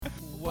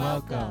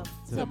Welcome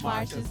to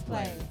Marsha's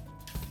Play.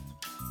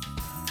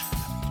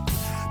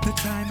 The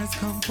time has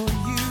come for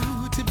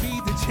you to be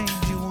the change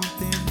you want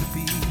them to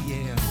be,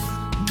 yeah.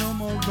 No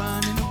more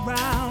running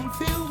around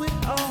filled with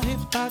all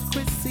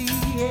hypocrisy,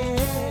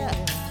 yeah.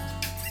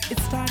 It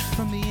starts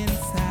from the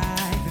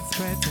inside, it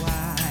spreads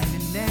wide,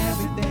 and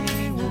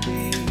everything will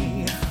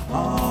be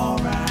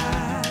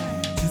alright.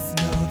 Just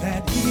know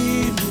that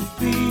it will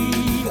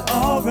be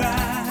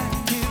alright.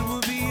 It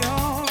will be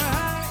alright.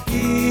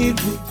 It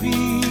will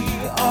be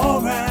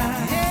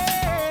alright.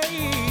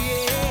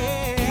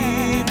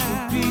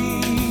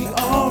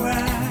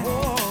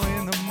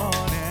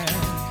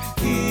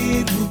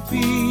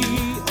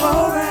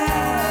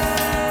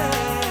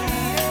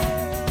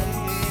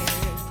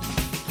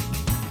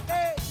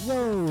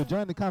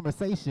 Join the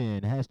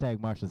conversation. Hashtag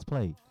Marsha's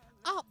Play.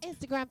 On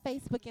Instagram,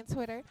 Facebook, and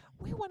Twitter.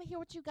 We want to hear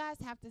what you guys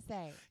have to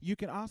say. You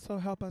can also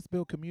help us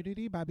build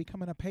community by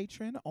becoming a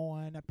patron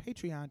on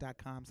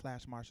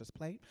patreon.com/Marsha's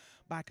Plate.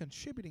 By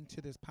contributing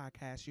to this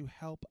podcast, you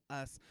help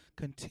us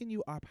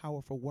continue our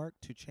powerful work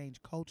to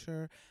change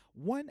culture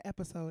one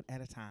episode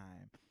at a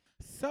time.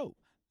 So,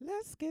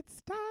 let's get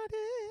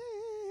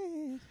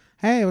started.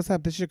 Hey, what's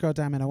up? This is your girl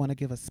Diamond. I want to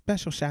give a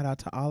special shout out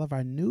to all of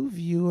our new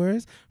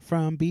viewers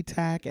from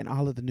BTAC and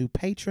all of the new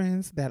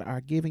patrons that are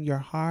giving your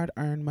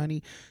hard-earned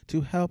money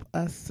to help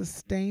us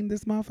sustain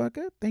this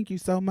motherfucker. Thank you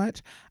so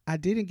much. I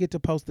didn't get to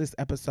post this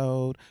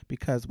episode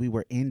because we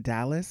were in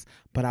Dallas,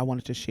 but I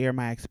wanted to share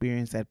my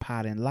experience at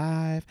Podin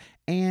Live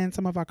and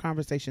some of our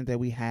conversations that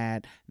we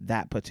had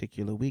that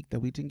particular week that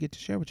we didn't get to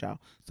share with y'all.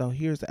 So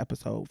here's the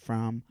episode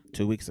from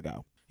 2 weeks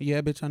ago.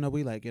 Yeah, bitch, I know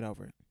we like, get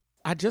over it.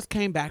 I just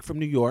came back from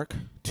New York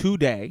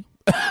today.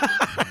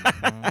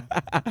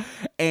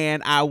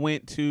 And I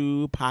went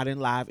to Podin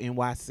Live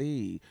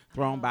NYC,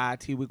 thrown by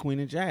T with Queen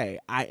and Jay.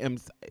 I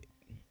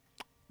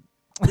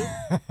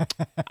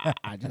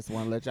just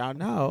want to let y'all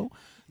know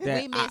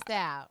that we missed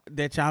out.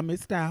 That y'all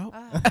missed out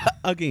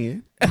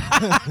again.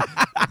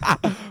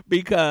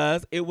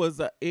 Because it was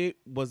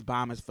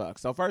bomb as fuck.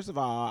 So first of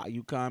all,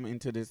 you come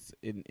into this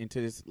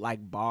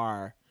like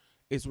bar.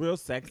 It's real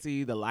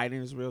sexy. The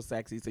lighting is real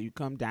sexy. So you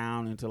come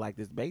down into like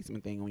this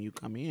basement thing. When you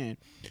come in,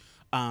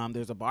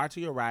 there's a bar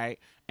to your right,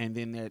 and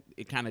then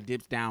it kind of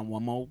dips down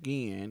one more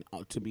again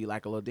to be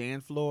like a little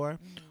dance floor.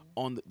 Mm-hmm.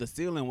 On the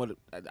ceiling,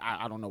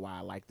 I don't know why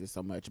I like this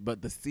so much,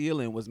 but the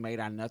ceiling was made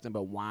out of nothing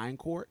but wine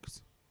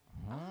corks.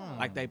 Oh.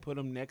 Like they put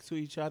them next to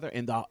each other,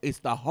 and it's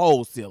the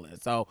whole ceiling.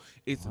 So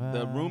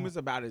the room is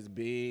about as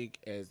big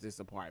as this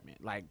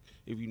apartment. Like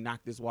if you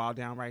knock this wall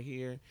down right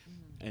here,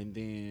 and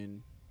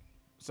then.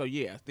 So,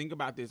 yeah, think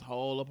about this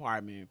whole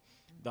apartment.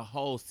 The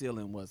whole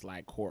ceiling was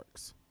like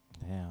corks.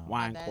 Damn.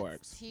 Wine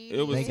corks.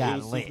 It was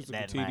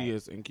super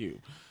tedious and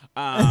cute.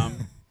 Okay.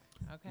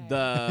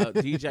 The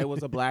DJ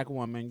was a black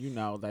woman. You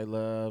know, they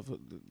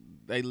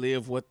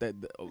live what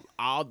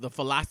all the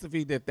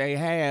philosophy that they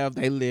have,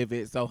 they live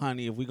it. So,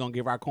 honey, if we're going to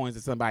give our coins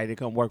to somebody to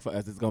come work for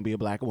us, it's going to be a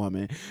black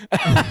woman.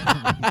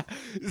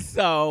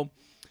 So...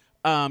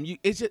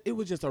 it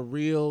was just a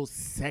real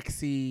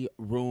sexy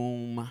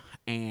room,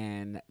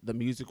 and the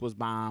music was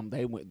bomb.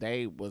 They was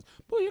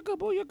booyaka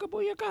booyaka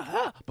booyaka.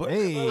 Huh.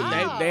 Hey.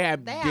 They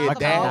did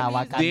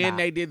that. Then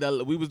they did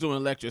we was doing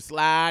Electric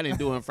Slide and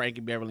doing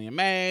Frankie Beverly and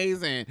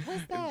Maze and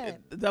what's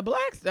that? The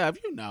black stuff,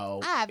 you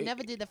know. I've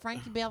never did the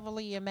Frankie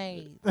Beverly and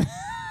Maze.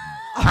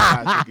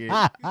 Nigga,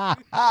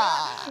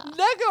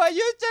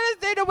 you should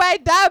have seen the way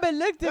Diamond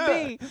looked at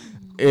me.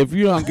 If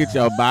you don't get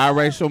your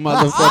biracial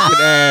motherfucking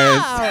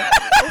ass.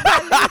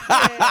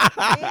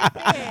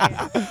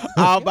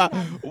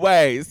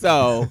 Wait,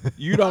 so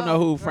you don't know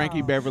who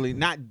Frankie Beverly,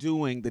 not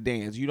doing the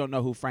dance, you don't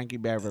know who Frankie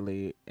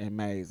Beverly and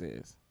Maze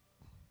is?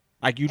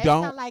 Like you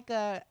don't? It's not like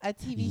a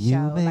TV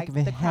show, like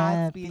the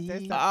Crosby's or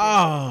something.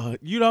 Oh,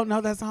 you don't know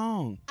that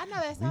song? I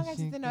know that song. I just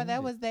didn't know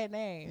that was their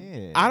name.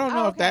 Yeah. I don't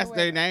know if that's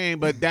their name,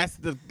 but that's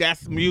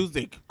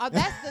music. Oh,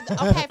 that's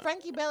the okay.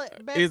 Frankie Beverly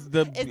is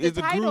the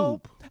title.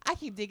 Group. I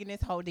keep digging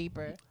this hole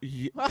deeper.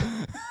 Yeah.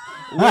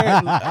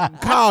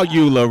 Call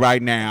Eula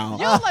right now.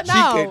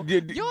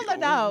 Eula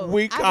know.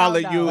 We call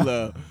it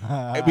Eula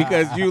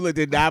because Eula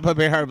did not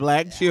prepare her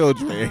black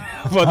children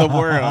for the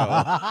world.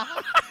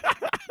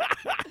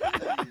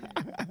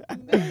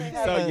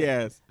 So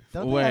yes.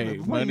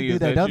 Money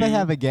don't they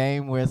have a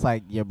game where it's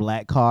like your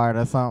black card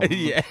or something?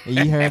 Yeah.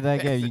 You heard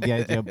that game? You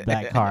get your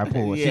black card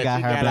pulled. Yeah, she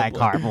got her black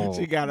card pulled.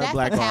 She got her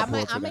black card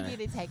pulled. I'm gonna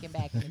get it taken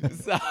back.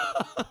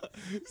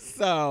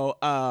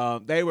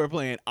 So they were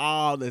playing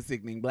all the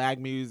sickening black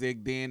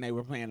music. Then they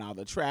were playing all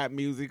the trap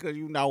music because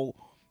you know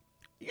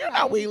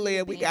we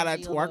live. We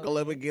gotta twerk a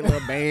little bit, get a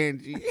little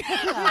banji.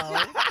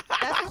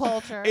 That's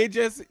culture. It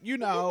just,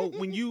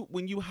 when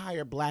you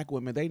hire black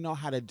women, they know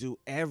how to do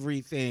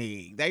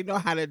everything. They know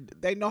how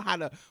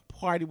to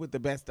party with the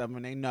best of them,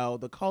 and they know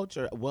the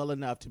culture well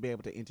enough to be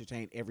able to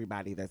entertain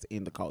everybody that's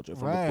in the culture,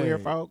 from the queer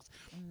folks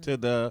to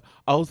the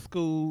old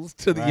schools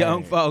to the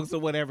young folks or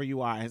whatever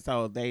you are. And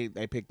so they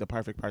picked the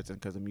perfect person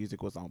because the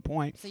music was on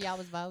point. So y'all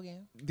was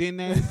voguing? Then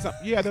there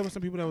were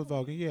some people that was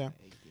voguing, yeah.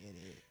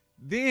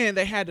 Then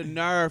they had the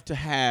nerve to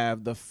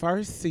have the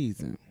first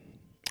season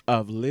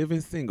of Living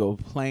Single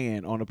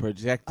playing on a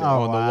projector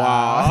on the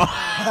wall.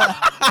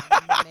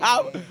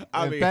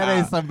 I If mean, that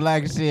ain't some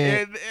black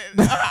shit.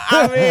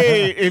 I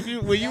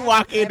mean, when you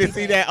walk in to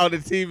see that on the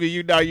TV,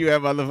 you know you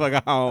have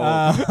motherfucker home.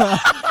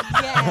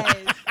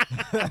 Yes.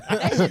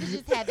 That should have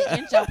just had the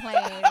intro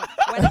playing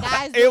where the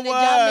guys doing the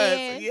jump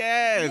in.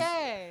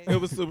 Yes. It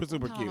was super,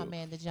 super Oh cute.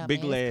 man, the jump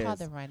Big in. legs. It's called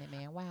the running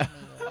man. Wow,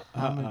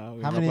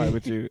 man. How many- Play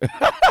with you?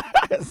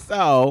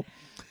 So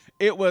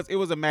it was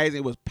amazing.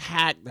 It was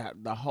packed.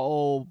 The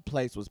whole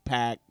place was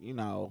packed. You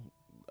know,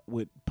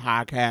 with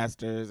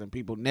podcasters and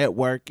people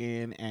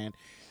networking, and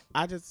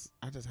I just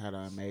had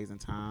an amazing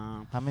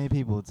time. How many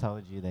people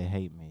told you they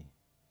hate me?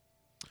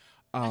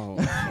 Oh,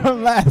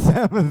 From last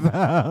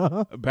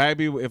episode.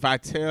 baby, if I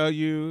tell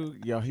you,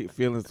 your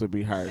feelings would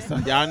be hurt. So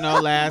y'all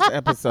know last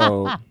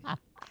episode.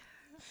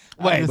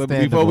 Wait, but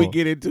before we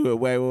get into it,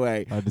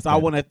 wait. So I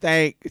want to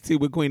thank Tea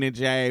with Queen and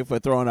Jay for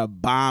throwing a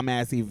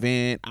bomb-ass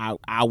event.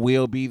 I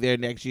will be there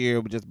next year.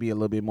 It will just be a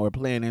little bit more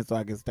planning so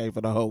I can stay for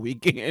the whole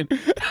weekend.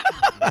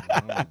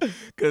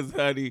 Because,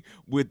 honey,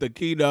 with the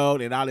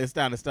keynote and all this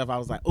kind of stuff, I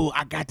was like, oh,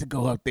 I got to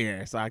go up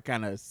there. So I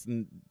kind of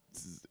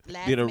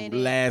did a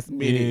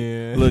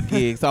last-minute little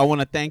gig. So I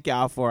want to thank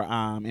y'all for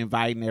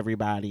inviting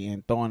everybody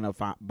and throwing a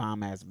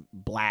bomb-ass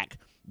black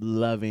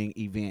loving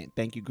event.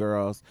 Thank you,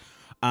 girls.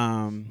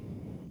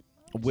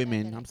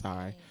 Women, I'm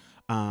sorry.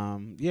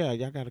 Yeah,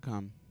 y'all gotta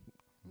come.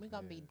 We're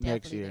gonna be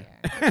next year.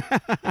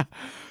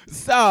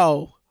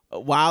 So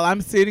while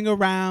I'm sitting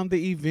around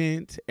the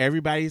event,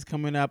 everybody's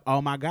coming up.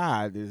 Oh my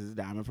God, this is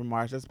Diamond from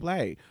Marsha's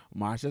Play.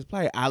 Marsha's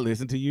Play. I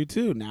listen to you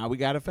too. Now we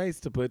got a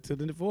face to put to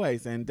the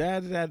voice and da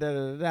da da da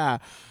da da.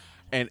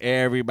 And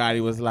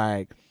everybody was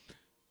like,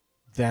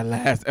 that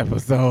last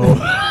episode.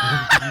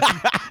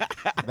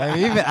 Baby,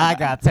 even I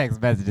got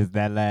text messages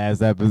that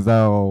last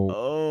episode.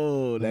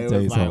 Oh, they tell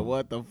was you like, something.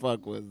 what the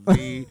fuck was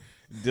Z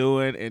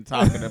doing and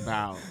talking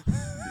about?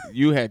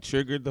 You had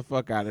triggered the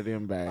fuck out of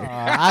them, babe.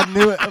 I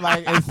knew it.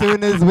 Like as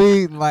soon as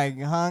we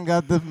hung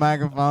up the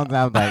microphones,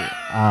 I was like,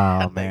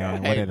 "Oh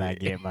man, what did I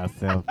get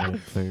myself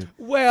into?"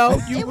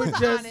 Well, you It were was an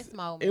just. honest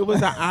moment. It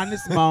was an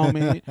honest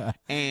moment,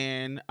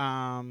 and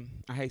I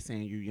hate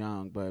saying you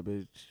young, but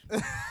bitch.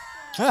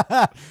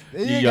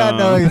 You got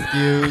no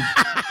excuse.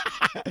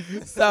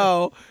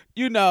 So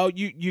you know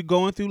you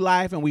going through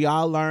life, and we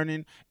all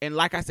learning, and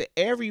like I said,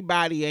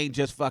 everybody ain't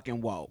just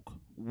fucking woke.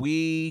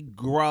 We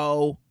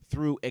grow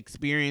through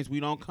experience. We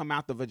don't come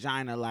out the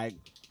vagina like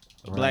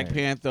Black Right.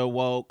 Panther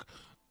woke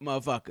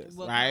motherfuckers,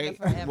 Wakanda right?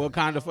 forever.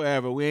 Wakanda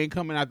forever. We ain't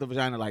coming out the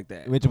vagina like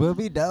that. Which will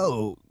be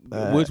dope.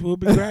 Which will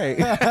be great.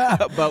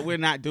 But we're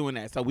not doing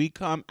that. So we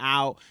come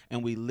out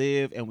and we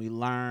live and we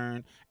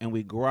learn and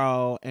we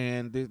grow.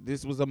 And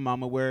this was a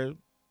moment where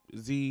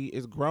Z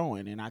is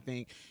growing. And I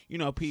think, you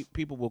know,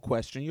 people will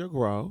question your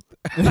growth.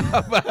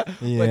 but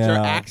your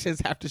Yeah.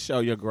 actions have to show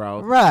your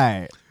growth.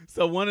 Right.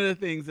 So one of the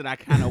things that I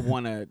kind of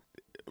want to,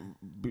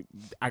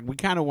 I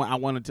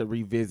wanted to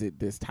revisit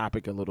this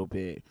topic a little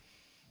bit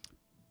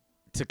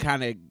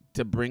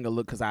to bring a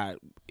look, because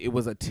it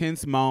was a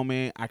tense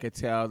moment. I could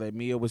tell that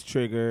Mia was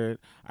triggered.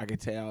 I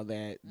could tell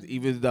that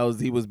even though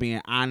Z was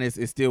being honest,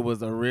 it still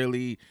was a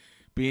really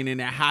being in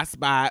that hot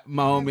spot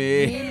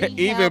moment.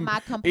 really held my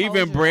composure,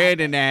 even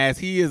Brandon, as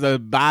he is a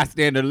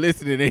bystander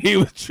listening, and he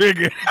was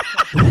triggered.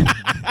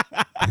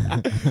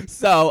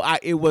 So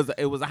it was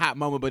a hot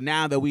moment. But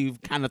now that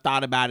we've kind of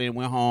thought about it and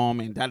went home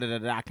and da da da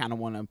da, I kind of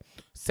want to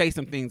say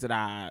some things that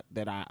I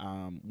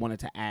wanted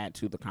to add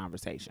to the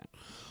conversation.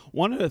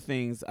 One of the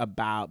things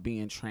about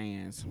being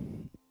trans,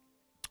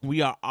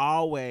 we are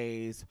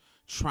always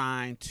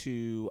trying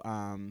to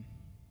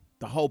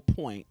the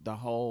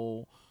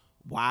whole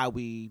why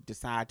we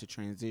decide to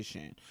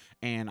transition.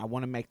 And I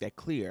want to make that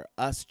clear.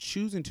 Us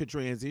choosing to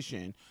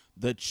transition,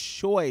 the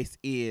choice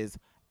is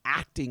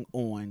acting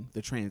on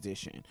the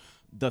transition.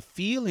 The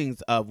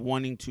feelings of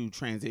wanting to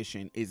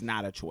transition is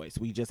not a choice.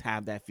 We just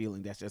have that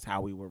feeling. That's just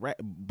how we were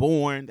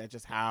born. That's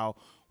just how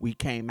we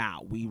came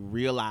out. We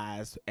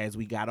realized as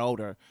we got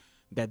older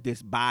that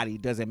this body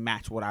doesn't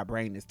match what our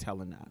brain is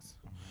telling us.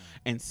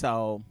 And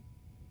so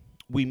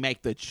we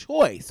make the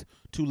choice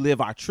to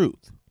live our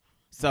truth.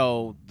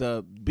 So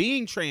the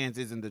being trans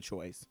isn't the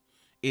choice.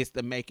 It's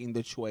the making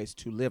the choice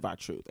to live our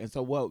truth. And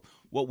so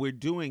what we're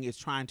doing is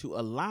trying to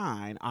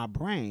align our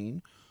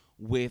brain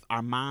with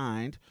our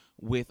mind,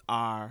 with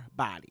our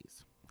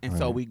bodies. And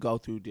so Right. we go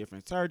through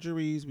different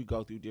surgeries, we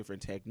go through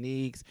different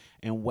techniques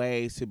and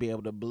ways to be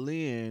able to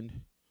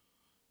blend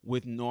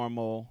with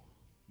normal,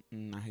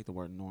 I hate the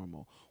word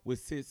normal, with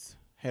cis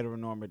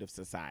heteronormative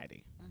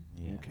society.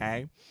 Yeah.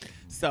 Okay?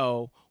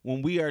 So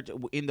when we are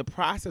in the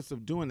process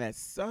of doing that,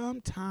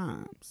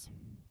 sometimes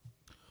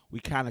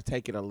we kind of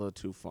take it a little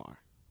too far.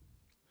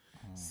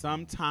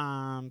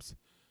 Sometimes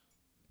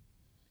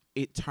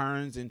it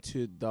turns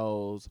into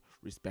those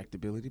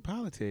respectability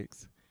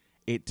politics.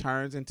 It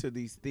turns into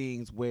these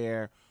things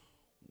where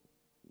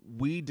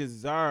we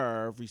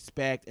deserve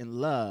respect and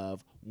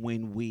love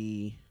when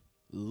we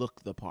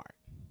look the part.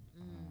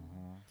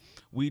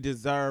 we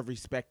deserve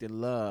respect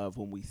and love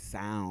when we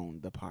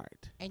sound the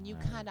part. And you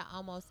Right. kind of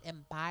almost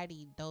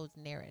embody those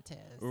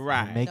narratives.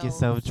 Right. Make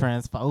yourself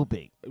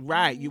transphobic.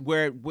 Right. You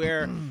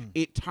where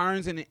it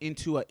turns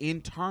into an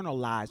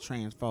internalized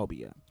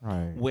transphobia.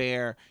 Right.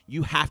 Where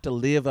you have to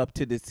live up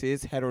to the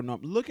cis heteronorm.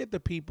 Look at the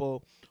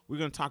people. We're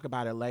going to talk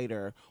about it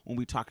later when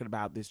we're talking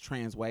about this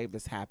trans wave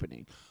that's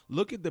happening.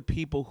 Look at the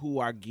people who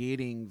are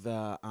getting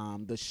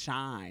the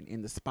shine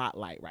in the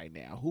spotlight right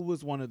now. Who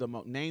was one of the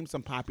name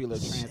some popular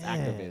trans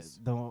activists?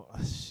 The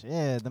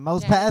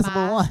most Jenny Passable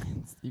Mock.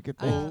 ones you could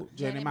think. Who?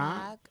 Jenny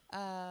Mock?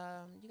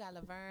 You got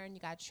Laverne. You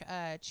got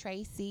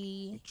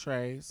Tracy.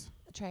 Trace.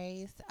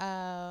 Trace. You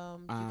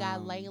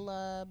got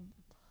Layla.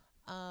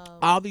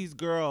 All these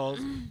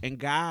girls and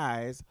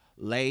guys,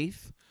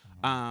 Lath,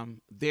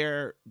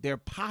 they're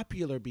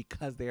popular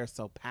because they're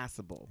so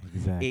passable.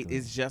 Exactly. It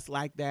is just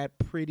like that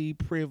pretty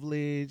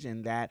privilege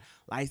and that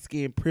light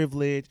skin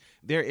privilege.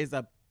 There is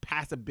a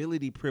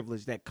passability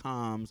privilege that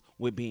comes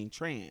with being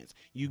trans.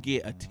 You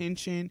get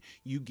attention,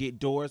 you get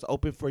doors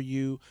open for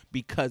you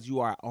because you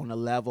are on a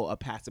level of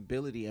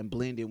passability and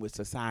blending with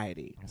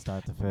society.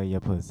 Start to feel your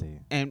pussy.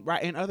 And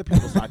other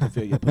people start to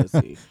feel your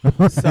pussy.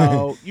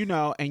 So,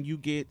 and you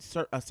get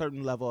a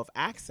certain level of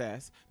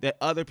access that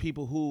other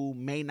people who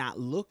may not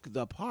look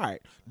the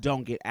part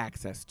don't get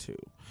access to.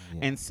 Yeah.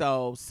 And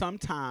so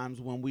sometimes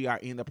when we are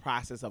in the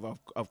process of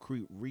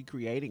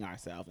recreating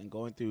ourselves and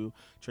going through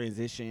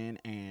transition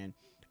and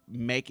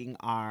making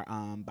our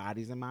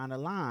bodies and mind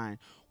align,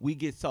 we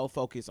get so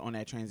focused on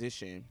that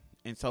transition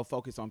and so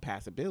focused on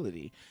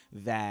passability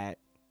that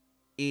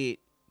it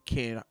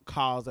can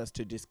cause us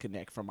to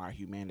disconnect from our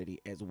humanity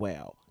as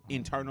well,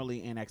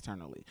 internally and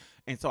externally.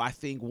 And so I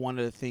think one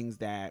of the things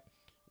that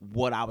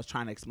what I was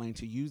trying to explain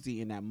to Yuzi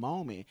in that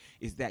moment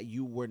is that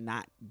you were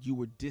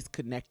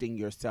disconnecting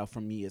yourself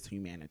from me as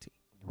humanity.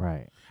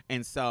 Right.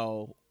 And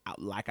so,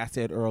 like I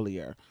said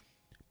earlier,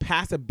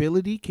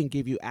 passability can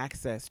give you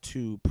access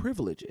to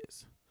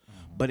privileges,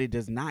 but it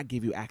does not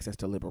give you access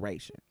to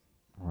liberation.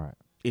 Right.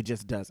 It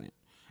just doesn't.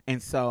 And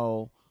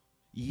so,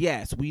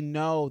 yes, we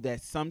know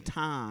that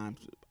sometimes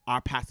our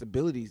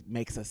passability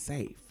makes us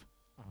safe.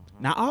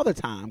 Not all the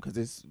time, because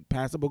it's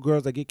passable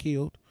girls that get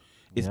killed.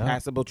 It's Yeah.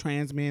 passable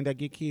trans men that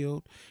get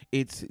killed.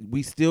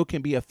 We still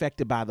can be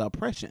affected by the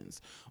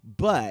oppressions,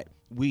 but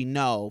we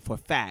know for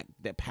fact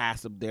that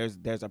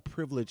there's a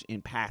privilege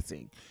in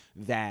passing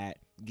that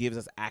gives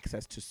us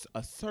access to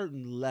a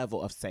certain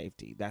level of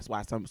safety. That's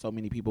why so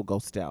many people go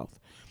stealth.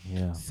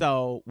 Yeah.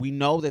 So we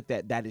know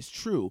that is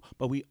true,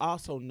 but we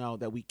also know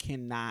that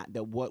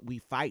that what we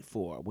fight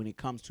for when it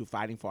comes to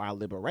fighting for our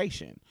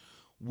liberation,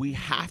 we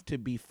have to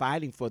be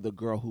fighting for the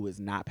girl who is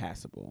not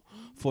passable,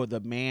 for the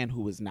man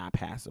who is not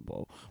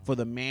passable, for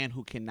the man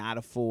who cannot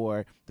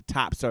afford the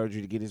top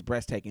surgery to get his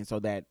breast taken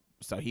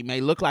so he may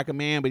look like a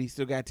man, but he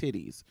still got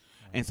titties.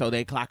 And so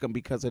they clock him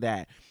because of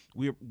that.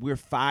 We're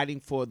fighting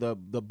for the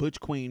butch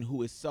queen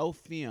who is so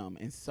femme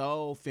and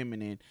so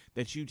feminine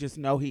that you just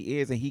know he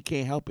is and he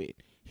can't help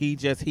it. He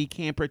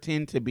can't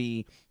pretend to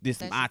be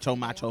this macho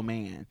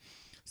man.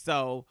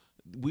 So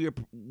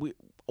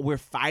we're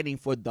fighting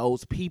for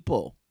those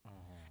people.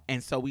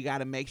 And so we got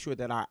to make sure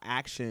that our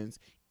actions,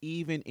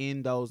 even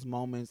in those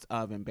moments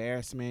of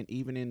embarrassment,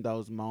 even in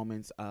those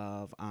moments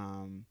of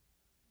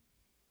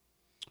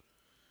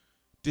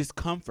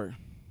discomfort,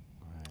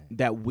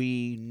 that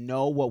we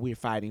know what we're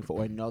fighting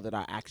for and know that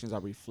our actions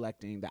are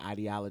reflecting the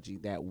ideology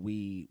that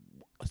we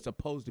are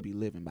supposed to be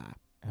living by.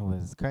 And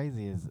what's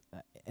crazy is,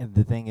 and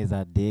the thing is,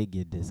 I did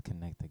get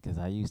disconnected because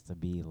I used to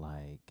be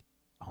like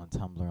on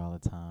Tumblr all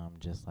the time,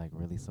 just like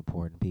really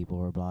supporting people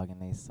who are blogging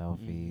their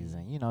selfies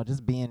and,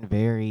 just being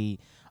very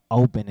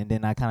open. And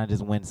then I kind of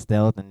just went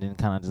stealth and then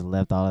kind of just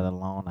left all that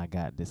alone. I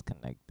got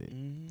disconnected.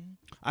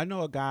 I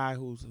know a guy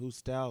who's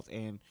stealth,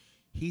 and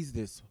he's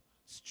this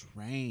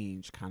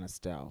strange kind of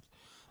stealth.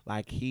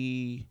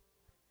 He's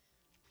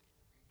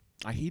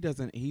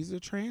a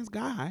trans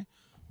guy,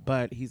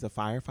 but he's a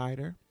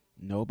firefighter.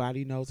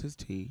 Nobody knows his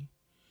tea,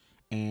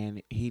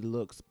 and he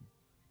looks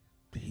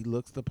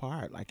the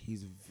part. Like,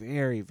 he's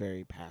very,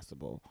 very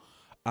passable.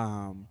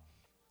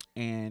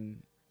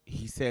 And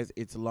he says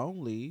it's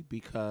lonely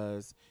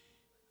because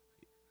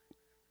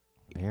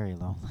very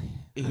lonely.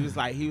 he was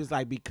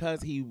like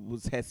because he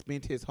has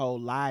spent his whole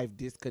life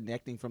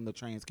disconnecting from the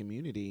trans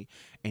community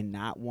and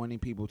not wanting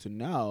people to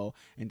know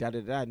and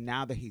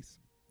now that he's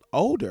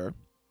older,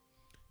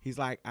 he's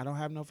like, I don't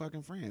have no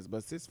fucking friends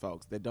but cis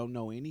folks that don't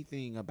know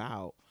anything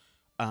about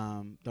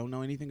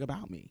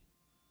me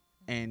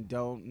and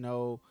don't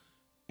know.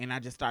 And I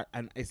just start,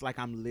 and it's like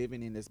I'm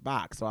living in this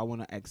box. So I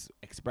want to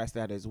express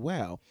that as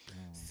well.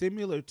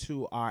 Similar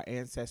to our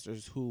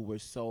ancestors who were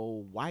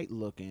so white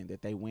looking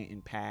that they went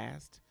and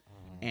passed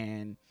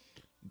and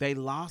they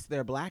lost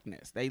their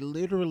blackness. They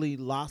literally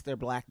lost their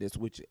blackness,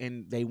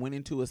 and they went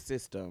into a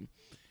system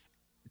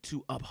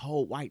to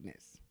uphold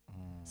whiteness.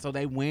 So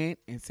they went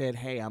and said,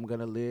 hey, I'm going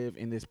to live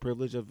in this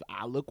privilege of,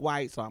 I look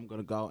white, so I'm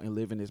going to go and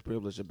live in this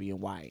privilege of being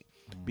white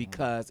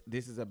because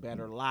this is a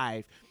better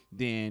life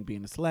than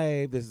being a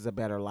slave. This is a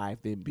better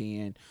life than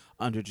being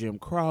under Jim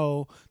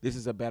Crow. This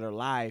is a better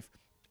life.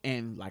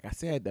 And like I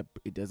said,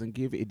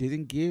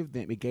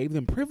 it gave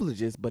them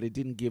privileges, but it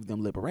didn't give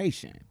them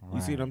liberation. Right.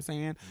 You see what I'm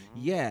saying?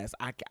 Yes,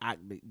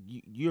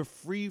 you're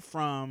free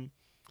from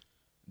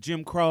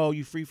Jim Crow,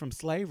 you're free from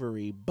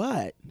slavery,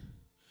 but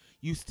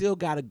you still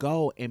got to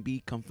go and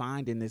be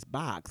confined in this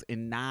box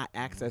and not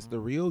access the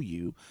real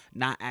you,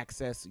 not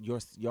access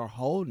your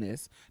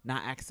wholeness,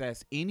 not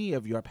access any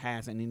of your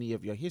past and any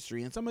of your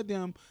history. And some of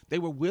them, they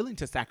were willing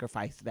to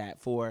sacrifice that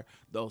for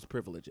those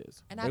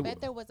privileges. And I bet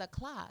there was a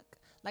clock.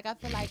 Like, I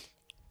feel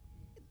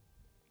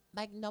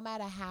like no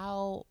matter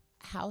how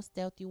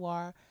stealth you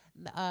are,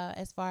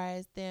 as far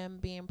as them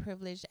being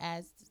privileged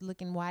as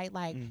looking white,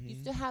 like you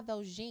still have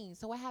those genes.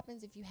 So what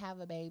happens if you have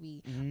a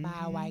baby by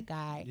a white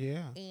guy?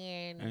 Yeah,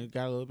 and he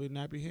got a little bit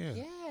nappy hair.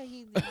 Yeah,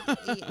 he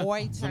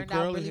turned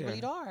out really really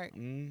dark.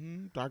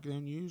 Darker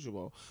than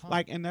usual.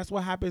 Like, and that's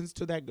what happens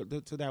to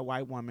that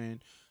white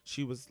woman.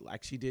 She was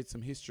like, she did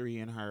some history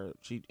in her.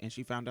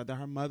 She found out that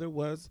her mother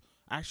was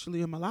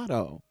actually a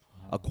mulatto,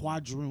 a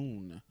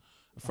quadroon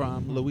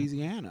from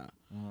Louisiana,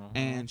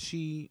 and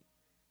she.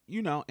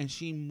 And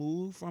she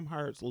moved from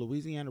her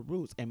Louisiana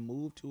roots and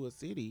moved to a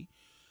city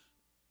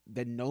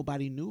that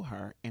nobody knew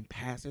her and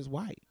passed as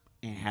white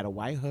and had a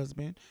white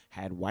husband,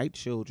 had white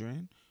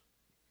children,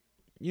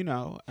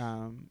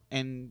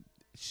 and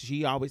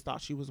she always thought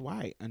she was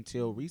white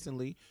until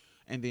recently.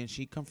 And then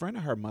she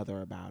confronted her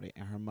mother about it.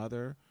 And her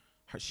mother,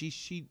 she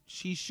said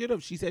she should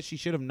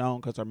have known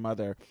because her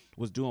mother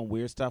was doing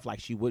weird stuff. Like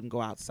she wouldn't go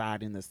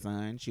outside in the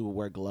sun. She would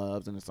wear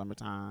gloves in the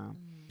summertime.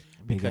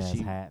 Big ass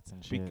hats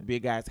and shit.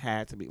 Big ass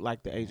hats to be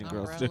like the Asian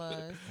girls do.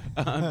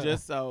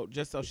 just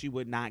so she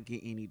would not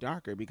get any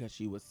darker because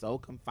she was so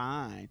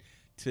confined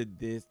to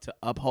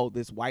uphold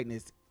this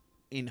whiteness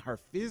in her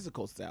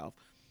physical self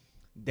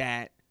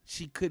that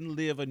she couldn't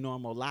live a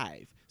normal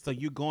life. So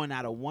you're going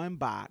out of one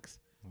box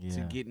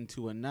to get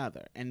into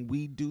another. And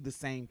we do the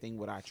same thing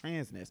with our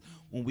transness.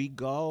 When we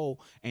go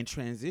and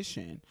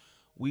transition,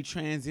 we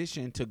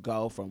transition to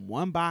go from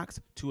one box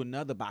to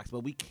another box,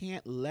 but we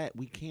can't let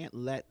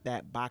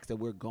that box that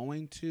we're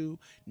going to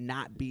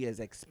not be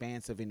as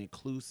expansive and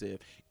inclusive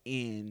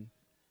in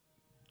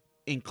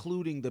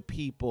including the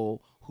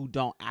people who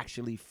don't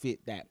actually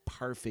fit that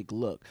perfect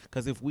look.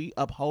 Because if we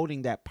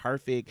upholding that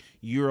perfect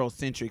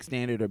Eurocentric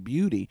standard of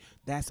beauty,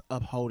 that's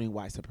upholding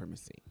white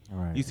supremacy.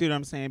 Right. You see what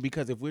I'm saying?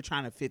 Because if we're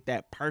trying to fit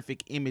that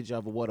perfect image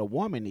of what a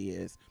woman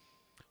is,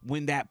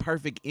 when that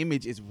perfect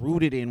image is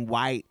rooted in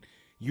white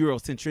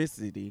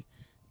Eurocentricity,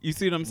 you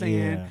see what I'm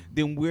saying? Yeah.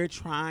 Then we're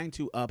trying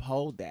to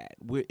uphold that.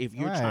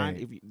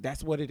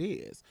 That's what it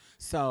is.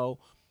 So,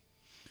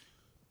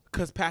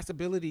 because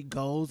passability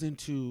goes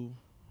into,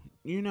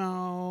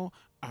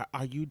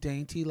 are you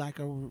dainty like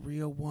a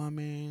real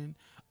woman?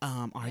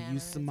 Are you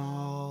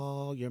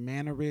small? Your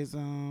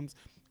mannerisms.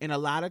 And a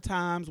lot of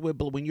times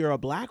when you're a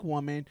black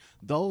woman,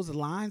 those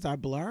lines are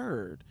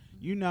blurred.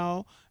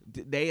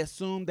 They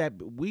assume that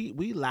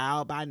we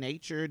loud by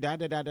nature,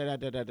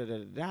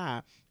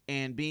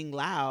 and being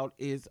loud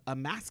is a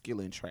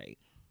masculine trait.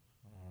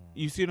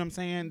 You see what I'm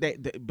saying?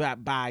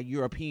 That by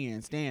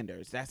European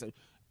standards, that's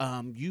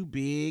you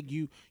big,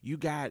 you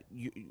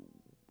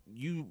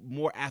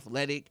more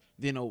athletic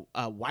than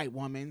a white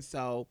woman,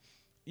 so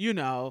you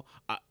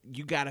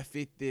gotta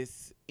fit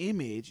this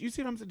image. You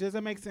see what I'm saying? Does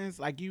that make sense?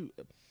 Like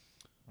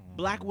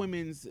black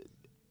women's.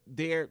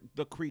 The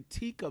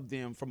critique of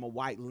them from a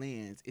white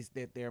lens is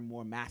that they're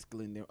more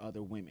masculine than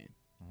other women.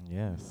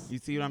 Yes. You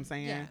see what I'm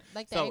saying? Yeah,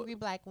 like the angry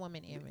black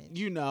woman image.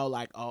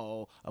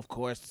 Of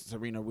course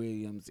Serena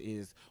Williams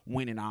is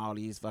winning all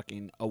these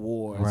fucking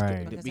awards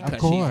right. because she's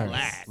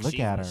black. Look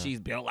at her. She's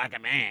built like a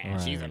man.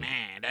 Right. She's a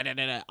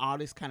man. All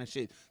this kind of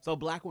shit. So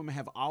black women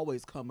have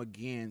always come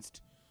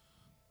against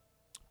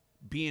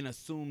being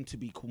assumed to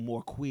be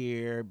more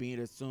queer, being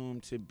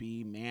assumed to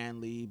be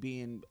manly,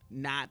 being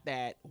not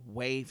that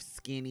waif,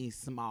 skinny,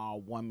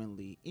 small,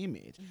 womanly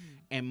image. Mm-hmm.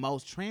 And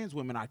most trans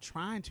women are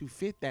trying to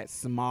fit that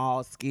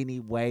small, skinny,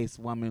 waist,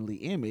 womanly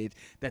image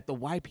that the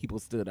white people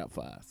stood up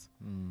for us.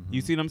 Mm-hmm. You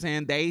see what I'm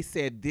saying? They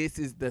said this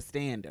is the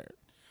standard.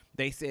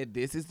 They said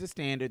this is the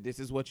standard. This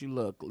is what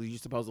you're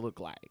supposed to look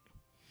like.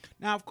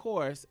 Now, of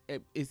course,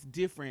 it's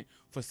different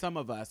for some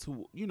of us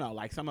who,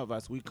 like some of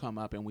us, we come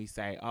up and we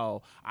say,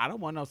 oh, I don't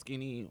want no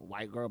skinny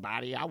white girl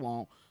body. I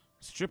want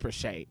stripper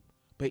shape.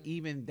 But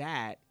even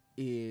that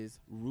is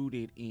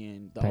rooted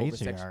in the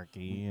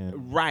patriarchy.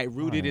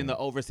 Rooted in the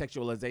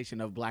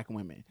over-sexualization of black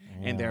women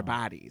and their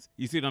bodies.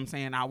 You see what I'm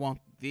saying? I want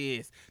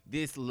this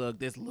look,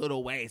 this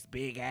little waist,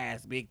 big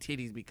ass, big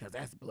titties because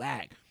that's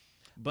black.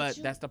 But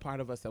that's the part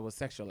of us that was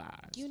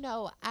sexualized.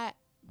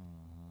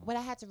 What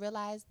I had to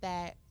realize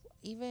that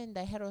even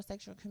the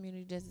heterosexual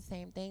community does the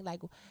same thing.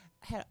 Like,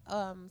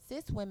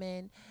 cis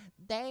women,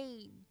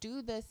 they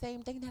do the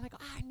same thing. They're like,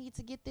 oh, I need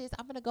to get this.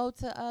 I'm gonna go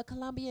to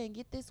Colombia and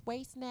get this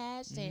waist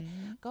snatched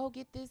and go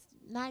get this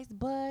nice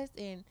bust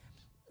and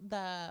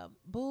the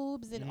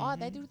boobs and all.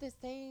 They do the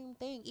same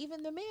thing.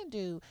 Even the men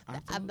do.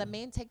 The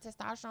men take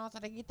testosterone so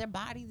they get their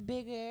bodies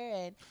bigger.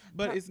 And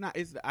but it's not.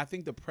 It's I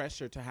think the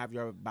pressure to have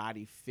your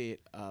body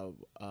fit a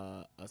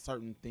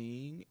certain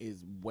thing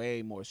is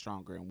way more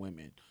stronger in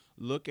women.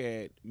 Look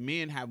at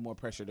men have more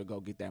pressure to go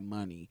get that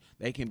money.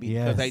 They can be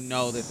because they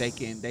know that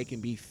they can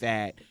be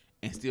fat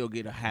and still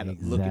get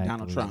look at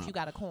Donald Trump. You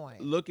got a coin.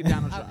 Look at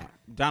Donald Trump.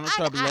 Donald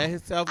Trump let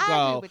himself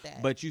go,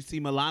 but you see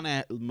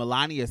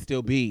Melania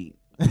still beat.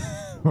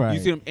 Right.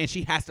 You see him, and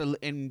she has to,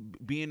 and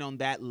being on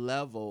that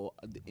level,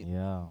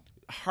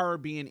 her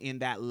being in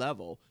that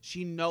level,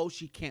 she knows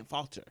she can't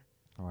falter.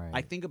 Right.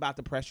 Like, think about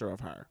the pressure of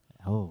her.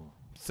 Oh.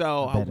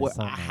 So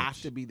I have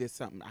to be this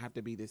something. I have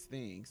to be this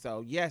thing.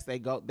 So yes,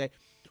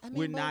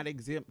 we're not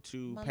exempt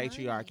to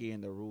patriarchy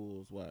and the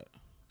rules. What?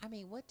 I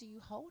mean, what do you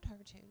hold her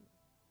to?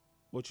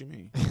 What you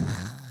mean?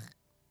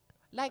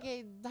 like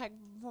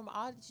from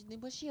all,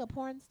 was she a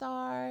porn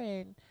star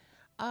and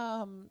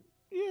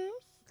yes.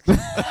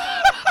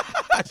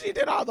 She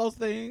did all those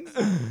things.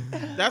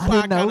 That's why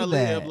I kind of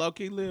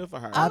low-key live for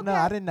her. I know.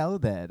 I didn't know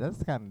that.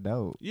 That's kind of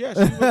dope. Yeah, she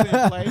was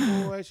in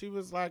Playboy. She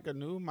was like a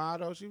new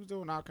model. She was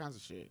doing all kinds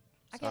of shit.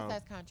 I guess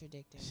that's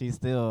contradicting. She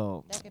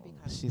still, that could be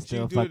contradicting. she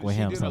still fuck with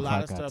him. She did a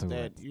lot of stuff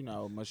that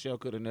Michelle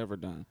could have never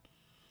done,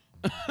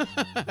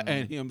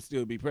 and him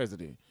still be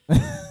president.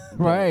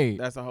 Right.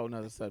 That's a whole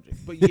nother subject.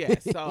 But yeah,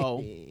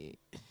 so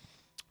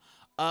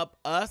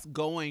us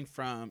going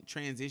from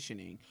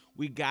transitioning,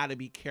 we got to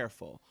be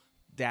careful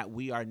that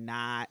we are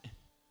not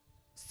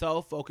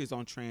so focused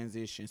on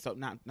transition. So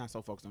not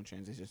so focused on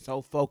transition.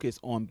 So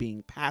focused on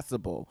being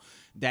passable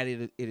that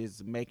it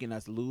is making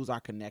us lose our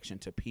connection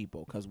to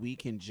people, because we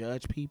can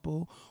judge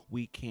people.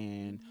 We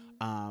can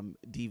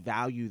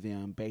devalue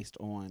them based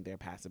on their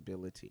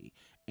passability.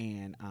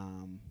 And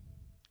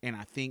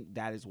I think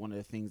that is one of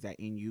the things that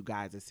in you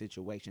guys'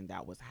 situation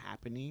that was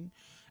happening,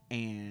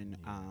 and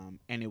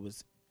it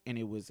was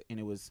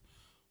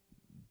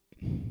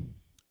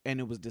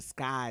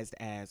disguised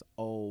as,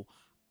 oh,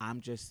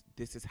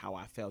 this is how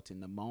I felt in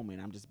the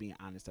moment. I'm just being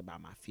honest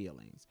about my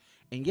feelings.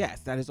 And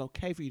yes, that is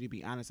okay for you to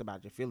be honest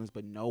about your feelings,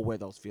 but know where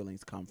those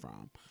feelings come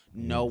from.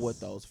 Know what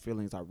those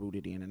feelings are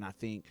rooted in. And I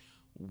think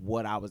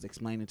what I was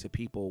explaining to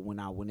people when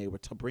they were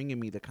bringing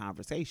me the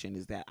conversation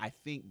is that I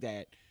think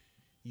that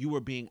you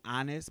were being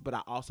honest, but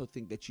I also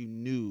think that you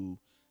knew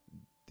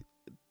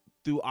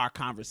through our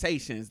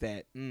conversations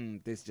that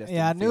this just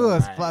I knew it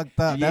was fucked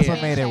up. That's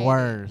what made it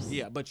worse.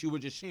 Yeah, but you were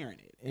just sharing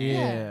it.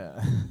 Yeah.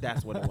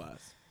 That's what it was.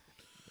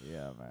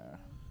 Yeah, man.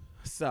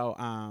 So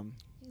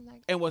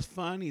and what's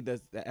funny, the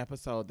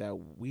episode that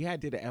we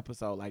did an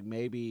episode like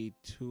maybe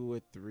 2 or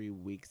 3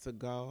 weeks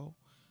ago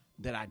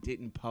that I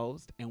didn't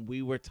post, and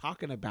we were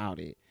talking about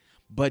it,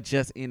 but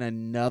just in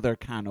another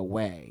kind of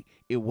way.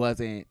 It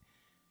wasn't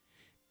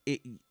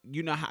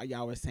you know how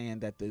y'all were saying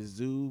that the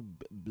zoo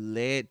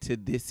led to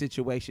this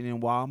situation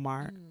in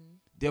Walmart?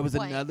 There was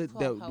another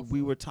that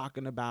we were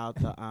talking about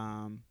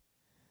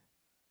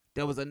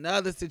there was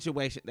another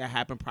situation that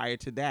happened prior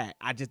to that.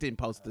 I just didn't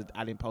post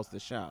the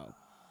show.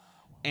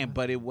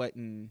 But it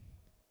wasn't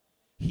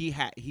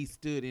he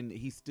stood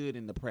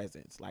in the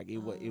presence. Like it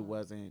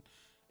wasn't.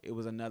 It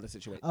was another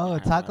situation. Oh,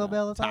 Taco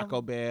Bell or something?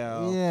 Taco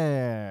Bell.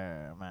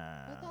 Yeah,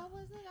 man. But I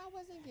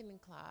wasn't getting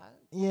clogged.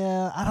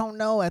 Yeah, I don't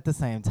know at the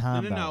same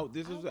time. No.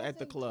 This was at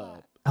the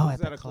club. Oh, at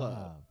the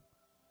club.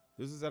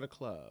 This is at a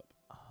club.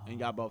 Oh. And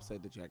y'all both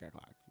said that you got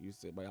clogged. You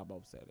said, but y'all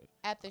both said it.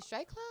 At the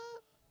straight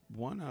club?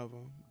 One of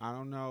them. I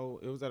don't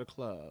know. It was at a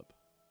club.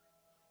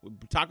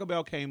 Taco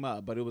Bell came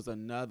up, but it was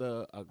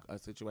another a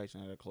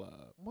situation at a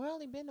club. We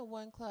only been to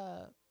one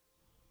club.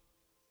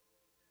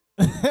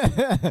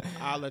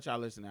 I'll let y'all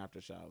listen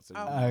after show. So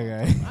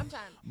okay. I'm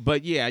trying.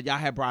 But yeah, y'all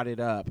had brought it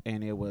up,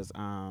 and it was,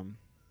 and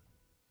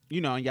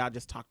y'all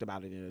just talked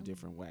about it in a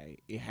different way.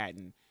 You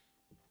hadn't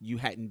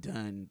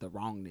done the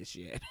wrongness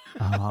yet.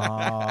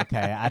 Oh,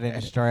 okay. I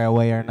didn't stray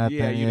away or nothing.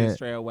 Yeah, you yet. didn't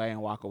stray away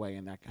and walk away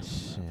and that kind of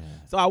stuff.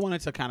 So I wanted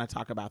to kind of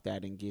talk about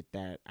that and get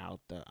that out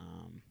the.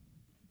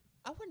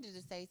 I wanted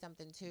to say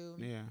something too.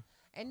 Yeah.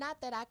 And not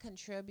that I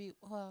contribute.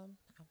 Well,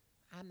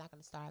 I'm not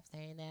gonna start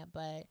saying that,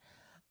 but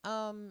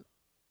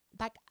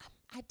like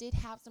I did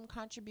have some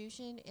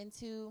contribution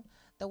into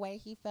the way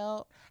he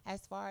felt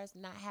as far as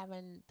not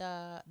having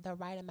the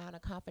right amount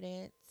of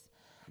confidence.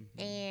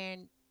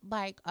 And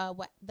like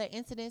what the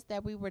incidents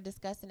that we were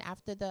discussing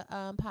after the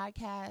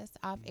podcast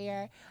off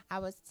air, I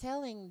was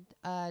telling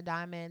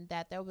Diamond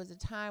that there was a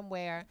time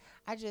where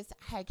I just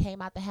had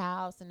came out the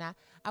house and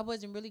I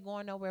wasn't really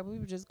going nowhere. We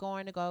were just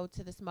going to go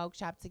to the smoke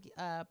shop to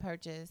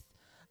purchase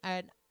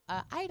an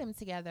item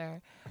together,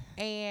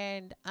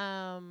 and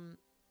I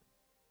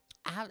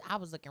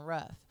was looking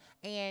rough,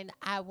 and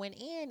I went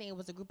in. It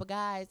was a group of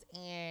guys,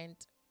 and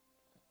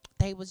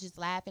they was just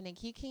laughing and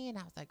kicking, and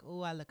I was like,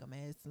 "Oh, I look a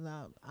mess.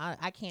 No,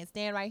 I can't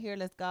stand right here.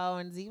 Let's go."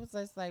 And Z was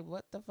just like,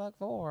 "What the fuck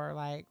for?"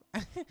 Like,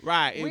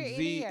 right. we're And in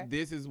Z, here.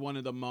 this is one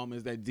of the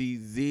moments that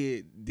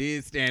DZ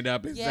did stand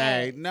up and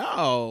say, Yes.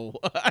 "No,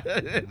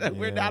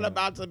 we're not Yeah.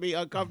 about to be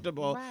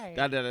uncomfortable." Right.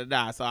 Da da da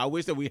da. So I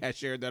wish that we had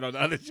shared that on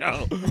the other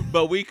show,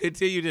 but we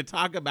continue to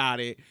talk about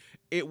it.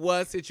 It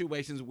was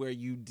situations where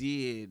you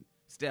did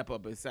step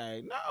up and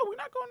say, "No, we're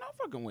not going no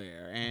fucking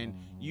where," and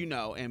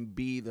and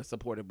be the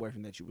supportive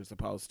boyfriend that you were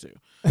supposed to.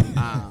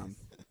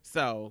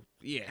 So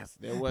yes,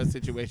 there was a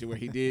situation where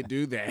he did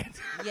do that.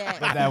 Yeah.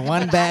 But that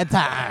one bad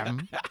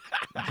time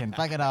can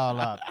fuck it all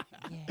up.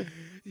 Yeah.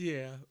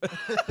 Yeah,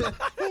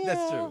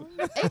 that's true.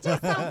 It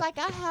just sounds like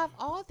I have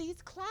all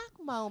these clock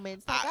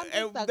moments. Like I'm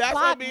And just a that's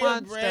clock what me and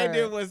monster.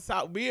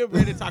 Brandon me and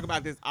Brandon talk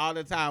about this all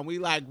the time. We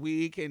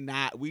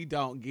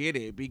don't get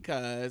it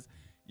because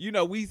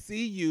we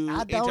see you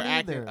I don't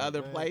interact in either,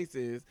 other but-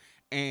 places,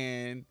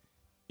 and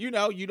you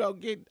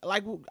don't get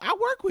like I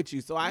work with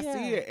you, so I see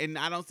Yeah. it, and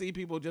I don't see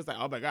people just like,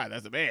 oh my God,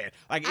 that's a man.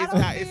 Like I it's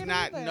don't not, see it's it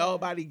not. either.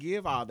 Nobody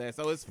give all that,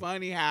 so it's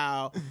funny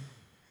how.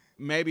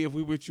 Maybe if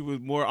we with you was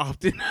more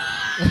often,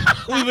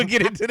 we would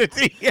get into the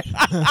tea.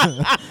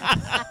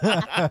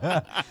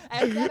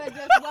 Instead of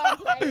just one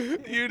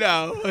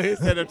place.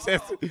 Instead of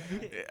testing.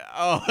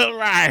 Oh,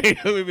 right.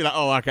 We'd be like,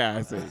 oh, okay,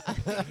 I see.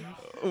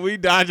 We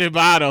dodging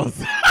bottles.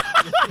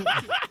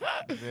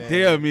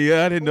 Damn me,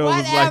 I didn't know it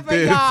was like Whatever,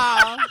 this.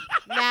 y'all.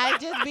 Now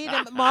it just be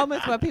the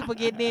moments where people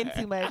getting in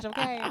too much,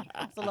 okay?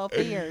 It's a little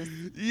fierce.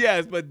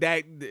 Yes, but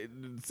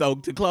so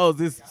to close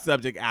this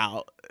subject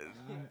out,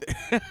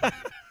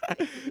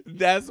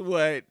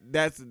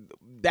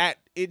 that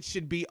it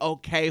should be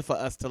okay for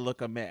us to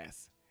look a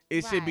mess.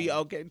 It should be Right.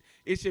 okay.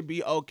 It should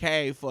be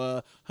okay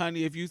for,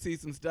 honey, if you see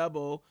some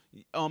stubble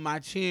on my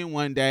chin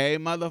one day,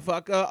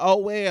 motherfucker, oh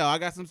well, I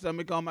got some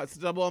stubble on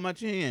my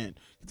chin.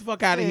 Get the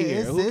fuck out of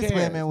here. Who It's cares?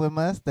 women with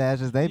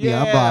mustaches. They be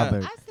Yeah.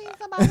 unbothered. I seen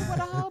somebody with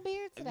a whole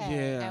beard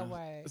today Yeah. at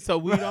work. So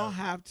we don't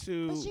have But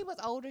to. she was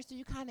older, so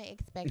you kind of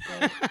expect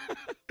it.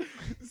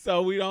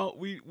 So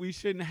we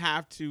shouldn't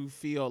have to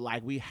feel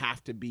like we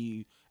have to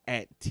be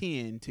at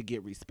 10 to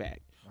get respect.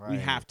 We Right.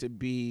 have to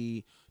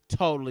be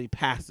totally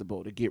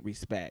passable to get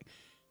respect.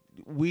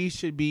 We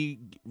should be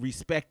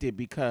respected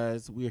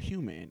because we're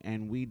human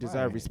and we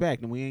deserve Right.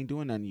 respect, and we ain't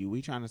doing nothing to you.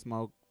 We trying to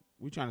smoke.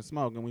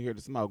 And we're here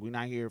to smoke. We're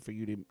not here for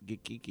you to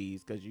get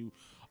kikis because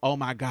oh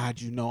my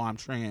God, I'm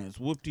trans.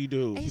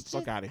 Whoop-de-doo. Get the It's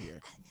fuck just- out of here.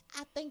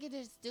 I think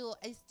it's still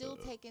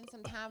taking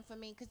some time for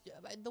me because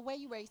the way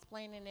you were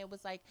explaining it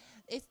was like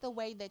it's the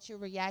way that you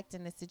react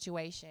in the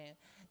situation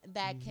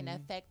that can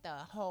affect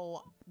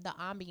the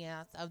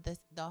ambiance of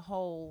the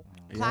whole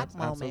clock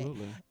moment.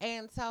 Absolutely.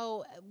 And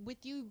so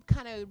with you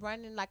kind of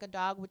running like a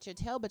dog with your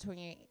tail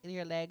between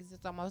your legs,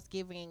 it's almost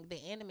giving the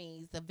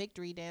enemies a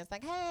victory dance,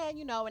 like, hey,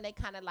 and they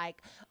kind of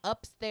like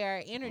ups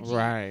their energy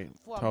Right.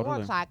 for a Totally.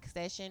 more clock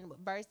session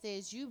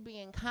versus you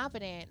being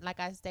confident, like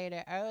I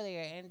stated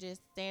earlier, and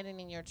just standing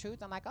in your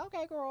truth. I'm like,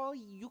 okay, girl,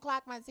 you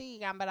clock my tea,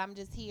 but I'm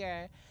just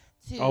here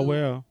to Oh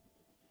well.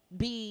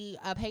 be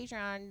a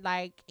Patreon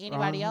like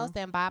anybody else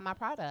and buy my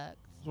products.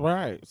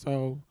 Right.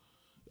 So,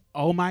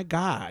 oh my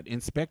God,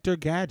 Inspector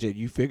Gadget,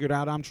 you figured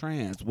out I'm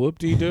trans.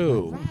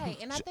 Whoop-de-doo. Right.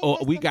 And I think Oh,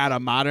 that's we the got a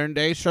thing. modern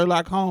day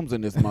Sherlock Holmes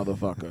in this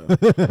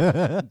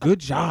motherfucker. Good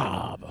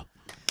job.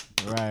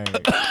 Right.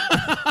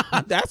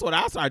 That's what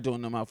I start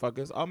doing to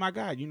motherfuckers. Oh my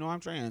God, I'm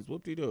trans.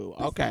 Whoop-de-doo.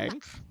 But Okay. I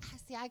can't.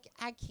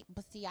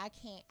 But see, I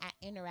can't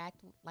interact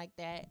like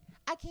that.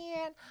 I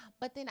can,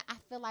 but then I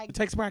feel like It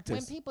takes when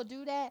practice. people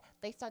do that,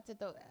 they start to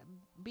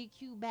be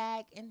cute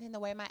back, and then the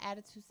way my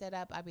attitude set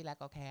up, I'd be like,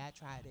 okay, I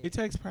tried it. It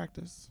takes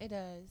practice. It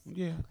does.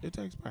 Yeah, it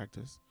takes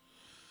practice.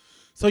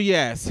 So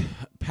yes,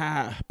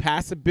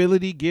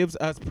 passability gives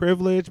us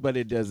privilege, but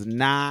it does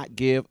not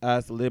give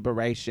us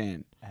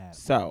liberation.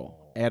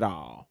 At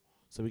all.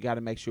 So we got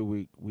to make sure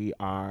we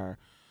are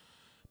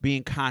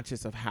being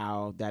conscious of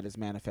how that is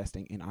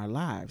manifesting in our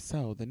lives.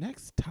 So the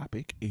next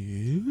topic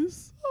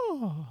is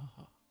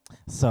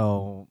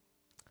So,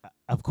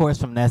 of course,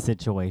 from that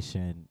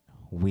situation,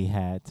 we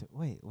had to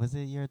wait. Was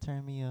it your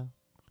turn, Mia?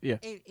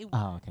 It,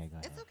 Oh, okay, go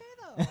ahead. It's okay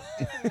though.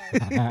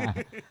 It's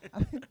okay.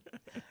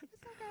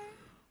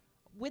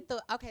 It's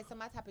okay. So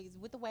my topic is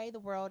with the way the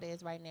world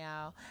is right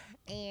now,